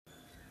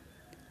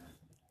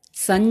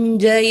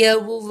सञ्जय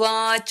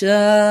उवाच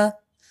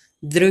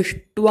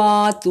दृष्ट्वा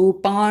तु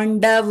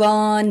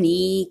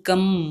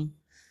पाण्डवानीकं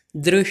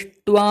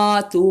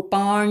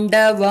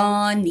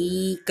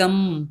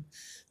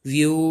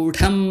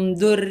व्यूढं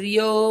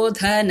दुर्योधनस्तदा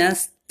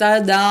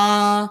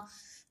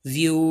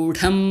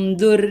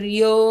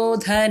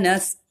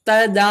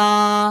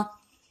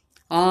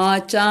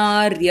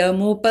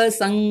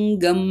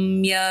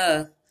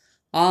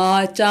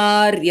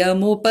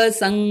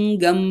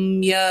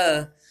आचार्यमुपसंगम्य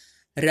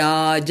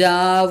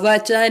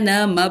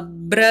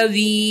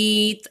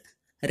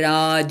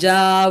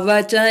राजा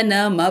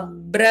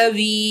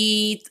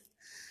वचनमब्रवीत्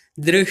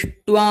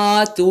दृष्ट्वा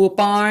तु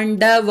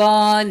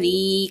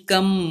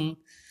पाण्डवानीकं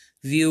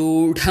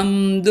व्यूढं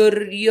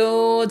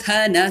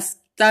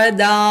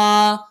दुर्योधनस्तदा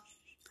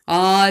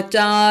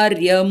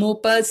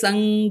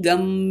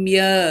आचार्यमुपसंगम्य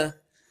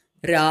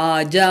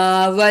राजा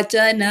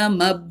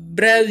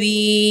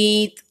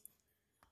वचनमब्रवीत्।